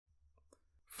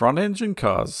Front-engine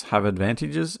cars have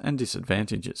advantages and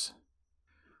disadvantages.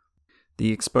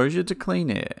 The exposure to clean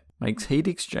air makes heat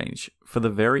exchange for the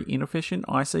very inefficient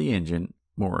IC engine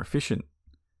more efficient.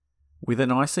 With an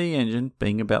IC engine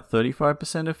being about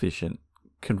 35% efficient,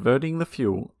 converting the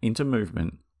fuel into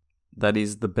movement, that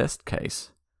is the best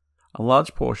case, a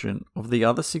large portion of the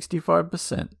other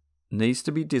 65% needs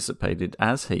to be dissipated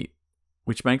as heat,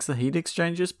 which makes the heat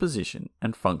exchanger's position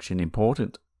and function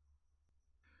important.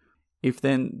 If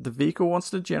then the vehicle wants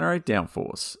to generate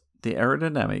downforce, the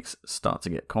aerodynamics start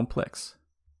to get complex.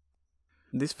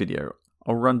 In this video,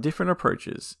 I'll run different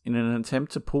approaches in an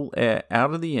attempt to pull air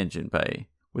out of the engine bay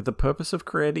with the purpose of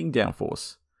creating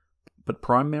downforce, but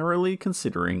primarily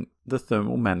considering the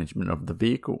thermal management of the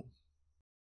vehicle.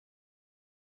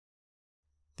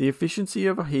 The efficiency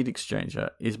of a heat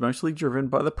exchanger is mostly driven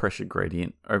by the pressure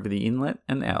gradient over the inlet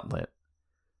and outlet.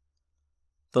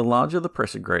 The larger the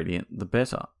pressure gradient, the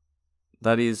better.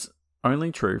 That is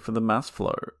only true for the mass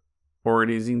flow, or it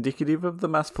is indicative of the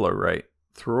mass flow rate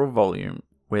through a volume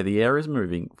where the air is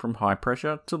moving from high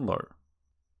pressure to low.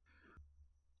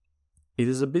 It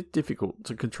is a bit difficult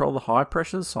to control the high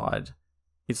pressure side.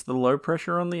 It's the low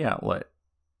pressure on the outlet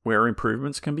where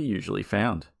improvements can be usually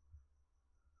found.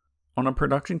 On a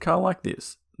production car like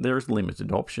this, there is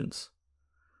limited options.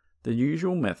 The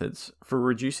usual methods for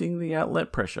reducing the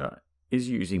outlet pressure is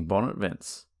using bonnet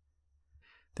vents.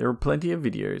 There are plenty of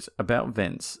videos about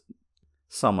vents.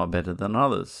 Some are better than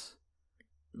others.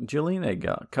 Julian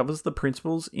Edgar covers the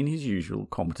principles in his usual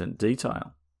competent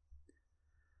detail.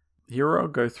 Here I'll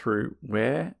go through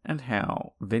where and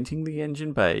how venting the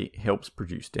engine bay helps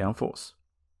produce downforce.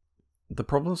 The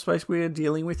problem space we are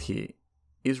dealing with here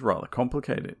is rather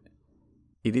complicated.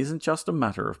 It isn't just a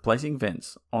matter of placing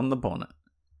vents on the bonnet.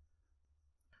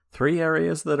 Three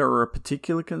areas that are a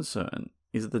particular concern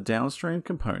is the downstream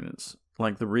components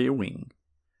like the rear wing,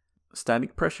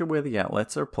 static pressure where the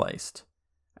outlets are placed,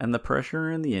 and the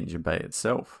pressure in the engine bay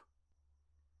itself.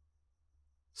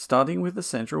 Starting with the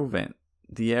central vent,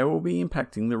 the air will be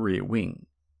impacting the rear wing,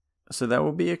 so that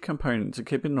will be a component to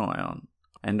keep an eye on,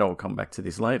 and I'll come back to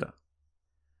this later.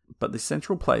 But the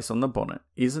central place on the bonnet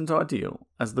isn't ideal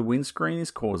as the windscreen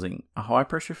is causing a high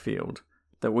pressure field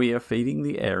that we are feeding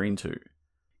the air into,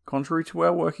 contrary to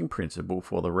our working principle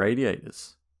for the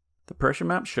radiators. The pressure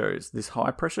map shows this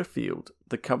high pressure field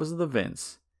that covers the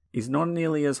vents is not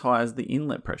nearly as high as the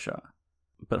inlet pressure,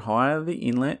 but higher the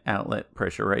inlet-outlet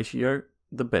pressure ratio,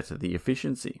 the better the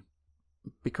efficiency.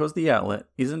 Because the outlet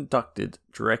isn't ducted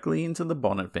directly into the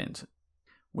bonnet vent,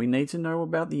 we need to know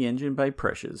about the engine bay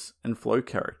pressures and flow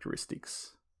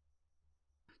characteristics.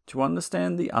 To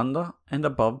understand the under and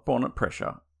above bonnet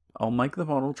pressure, I'll make the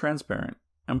model transparent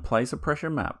and place a pressure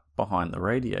map behind the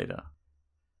radiator.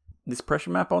 This pressure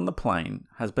map on the plane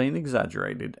has been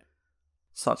exaggerated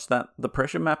such that the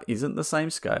pressure map isn't the same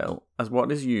scale as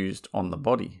what is used on the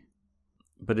body,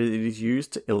 but it is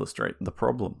used to illustrate the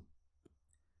problem.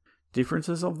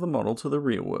 Differences of the model to the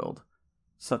real world,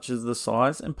 such as the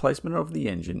size and placement of the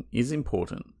engine, is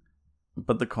important,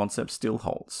 but the concept still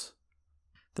holds.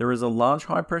 There is a large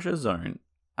high pressure zone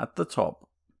at the top,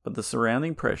 but the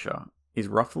surrounding pressure is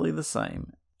roughly the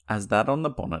same as that on the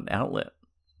bonnet outlet.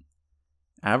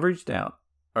 Averaged out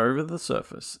over the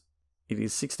surface, it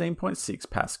is 16.6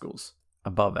 pascals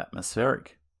above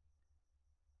atmospheric.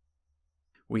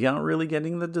 We aren't really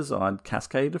getting the desired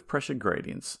cascade of pressure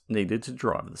gradients needed to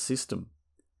drive the system.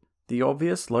 The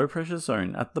obvious low pressure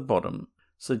zone at the bottom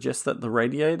suggests that the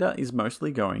radiator is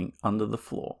mostly going under the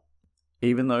floor,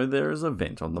 even though there is a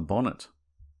vent on the bonnet.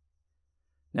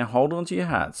 Now hold on to your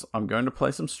hats, I'm going to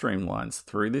place some streamlines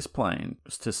through this plane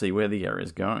to see where the air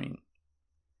is going.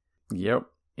 Yep,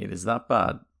 it is that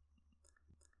bad.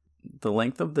 The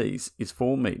length of these is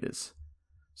 4 meters,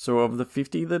 so of the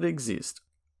 50 that exist,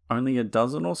 only a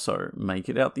dozen or so make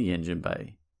it out the engine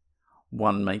bay.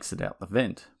 One makes it out the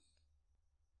vent.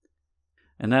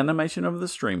 An animation of the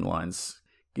streamlines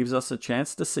gives us a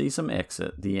chance to see some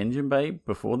exit the engine bay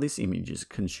before this image is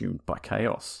consumed by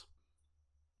chaos.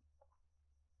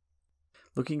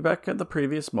 Looking back at the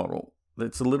previous model,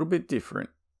 it's a little bit different,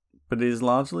 but it is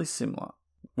largely similar,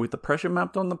 with the pressure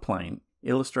mapped on the plane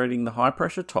illustrating the high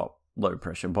pressure top, low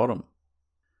pressure bottom.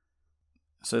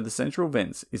 So the central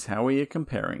vents is how we are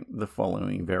comparing the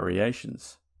following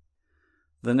variations.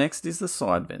 The next is the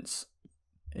side vents.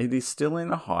 It is still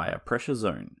in a higher pressure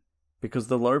zone. Because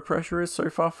the low pressure is so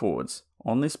far forwards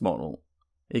on this model,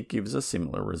 it gives a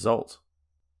similar result.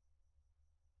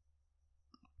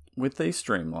 With these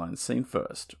streamlines seen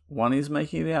first, one is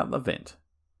making it out the vent.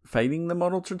 Fading the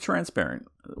model to transparent,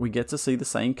 we get to see the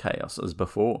same chaos as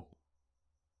before.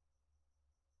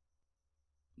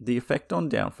 the effect on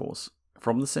downforce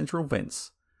from the central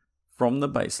vents from the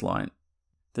baseline,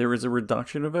 there is a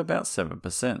reduction of about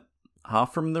 7%,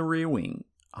 half from the rear wing,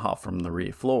 half from the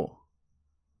rear floor.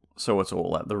 So it's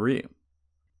all at the rear.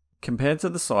 Compared to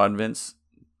the side vents,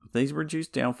 these reduce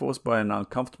downforce by an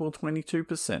uncomfortable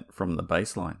 22% from the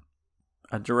baseline.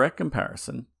 A direct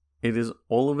comparison,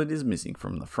 all of it is missing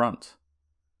from the front,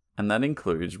 and that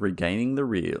includes regaining the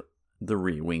rear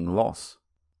wing loss.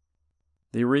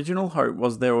 The original hope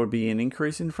was there would be an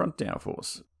increase in front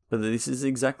downforce, but this is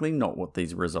exactly not what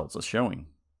these results are showing.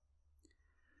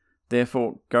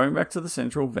 Therefore, going back to the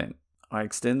central vent, I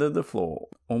extended the floor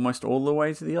almost all the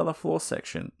way to the other floor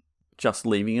section, just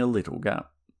leaving a little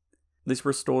gap. This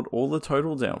restored all the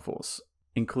total downforce,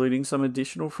 including some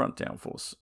additional front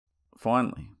downforce.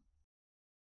 Finally,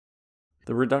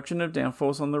 the reduction of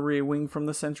downforce on the rear wing from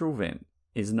the central vent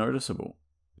is noticeable.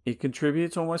 It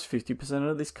contributes almost 50%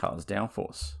 of this car's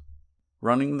downforce.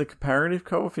 Running the comparative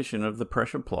coefficient of the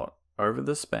pressure plot over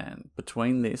the span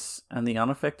between this and the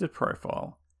unaffected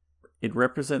profile, it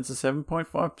represents a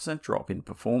 7.5% drop in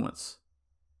performance.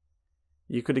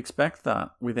 You could expect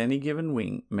that with any given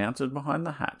wing mounted behind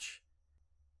the hatch,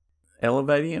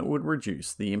 elevating it would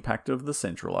reduce the impact of the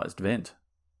centralized vent.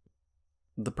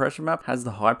 The pressure map has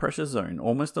the high pressure zone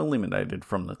almost eliminated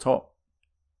from the top.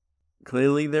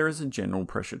 Clearly there is a general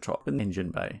pressure drop in the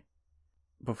engine bay.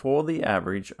 Before, the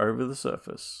average over the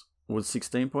surface was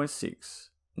 16.6,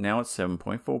 now it's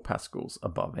 7.4 pascals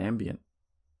above ambient.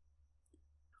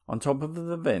 On top of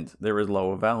the vent there is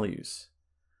lower values,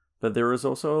 but there is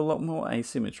also a lot more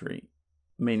asymmetry,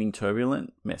 meaning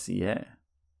turbulent, messy air.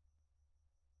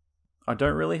 I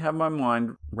don't really have my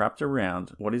mind wrapped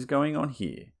around what is going on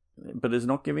here, but is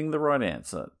not giving the right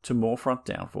answer to more front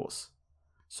downforce,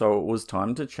 so it was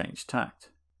time to change tact.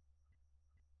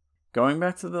 Going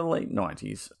back to the late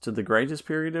 90s, to the greatest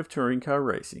period of touring car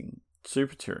racing,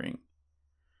 Super Touring.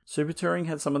 Super Touring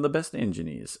had some of the best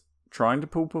engineers trying to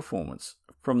pull performance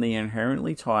from the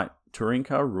inherently tight touring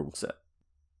car rule set.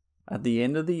 At the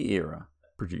end of the era,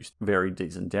 produced very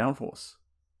decent downforce.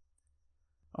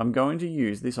 I'm going to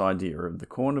use this idea of the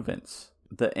corner vents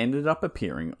that ended up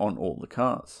appearing on all the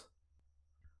cars.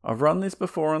 I've run this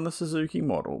before on the Suzuki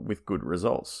model with good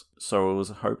results, so it was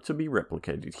hoped to be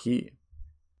replicated here.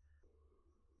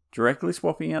 Directly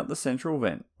swapping out the central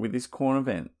vent with this corner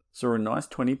vent saw a nice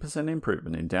 20%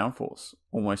 improvement in downforce,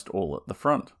 almost all at the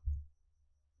front.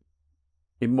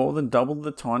 It more than doubled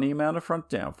the tiny amount of front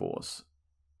downforce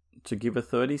to give a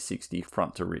 30-60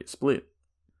 front to rear split,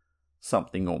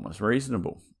 something almost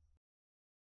reasonable.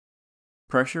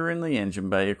 Pressure in the engine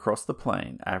bay across the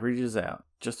plane averages out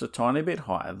just a tiny bit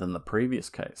higher than the previous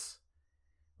case,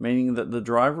 meaning that the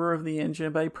driver of the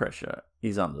engine bay pressure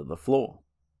is under the floor.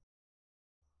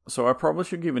 So I probably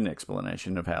should give an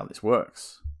explanation of how this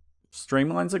works.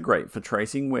 Streamlines are great for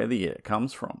tracing where the air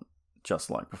comes from,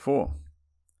 just like before.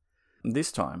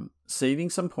 This time, seeding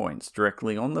some points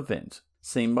directly on the vent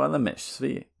seen by the mesh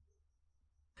sphere.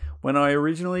 When I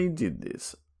originally did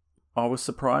this, I was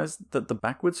surprised that the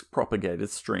backwards propagated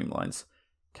streamlines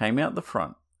came out the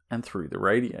front and through the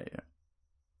radiator.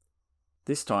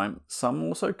 This time, some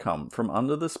also come from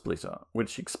under the splitter,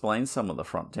 which explains some of the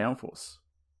front downforce.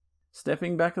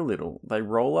 Stepping back a little, they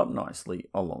roll up nicely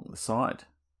along the side.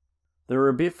 They're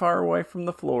a bit far away from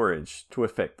the floor edge to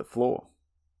affect the floor.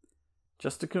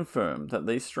 Just to confirm that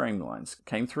these streamlines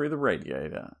came through the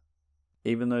radiator,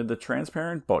 even though the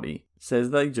transparent body says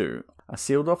they do, are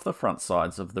sealed off the front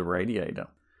sides of the radiator.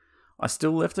 I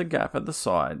still left a gap at the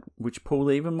side which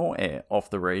pulled even more air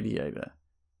off the radiator.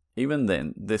 Even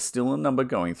then, there's still a number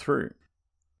going through.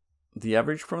 The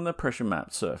average from the pressure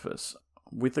mapped surface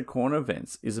with the corner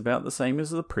vents is about the same as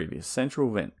the previous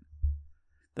central vent.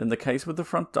 Then the case with the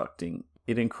front ducting,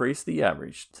 it increased the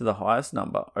average to the highest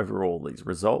number over all these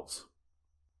results.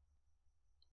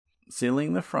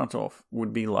 Sealing the front off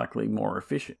would be likely more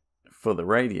efficient for the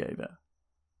radiator,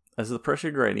 as the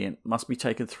pressure gradient must be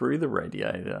taken through the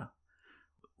radiator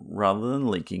rather than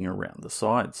leaking around the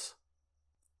sides.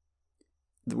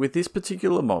 With this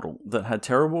particular model that had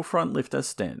terrible front lift as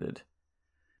standard,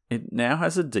 it now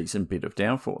has a decent bit of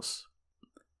downforce.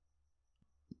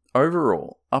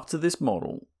 Overall, up to this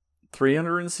model,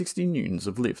 360 newtons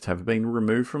of lift have been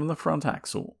removed from the front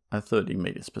axle at 30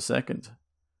 meters per second.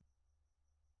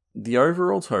 The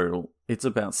overall total, it's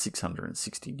about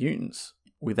 660 newtons,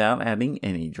 without adding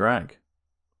any drag.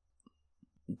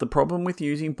 The problem with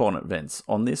using bonnet vents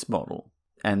on this model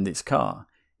and this car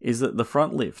is that the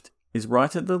front lift is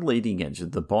right at the leading edge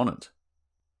of the bonnet.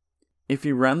 If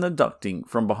you ran the ducting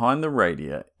from behind the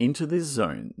radiator into this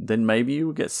zone, then maybe you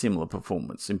will get similar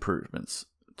performance improvements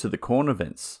to the corner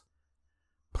vents.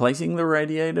 Placing the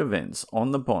radiator vents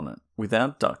on the bonnet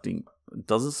without ducting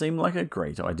doesn't seem like a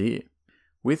great idea.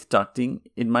 With ducting,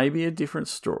 it may be a different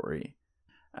story,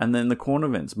 and then the corner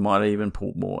vents might even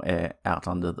pull more air out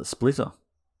under the splitter.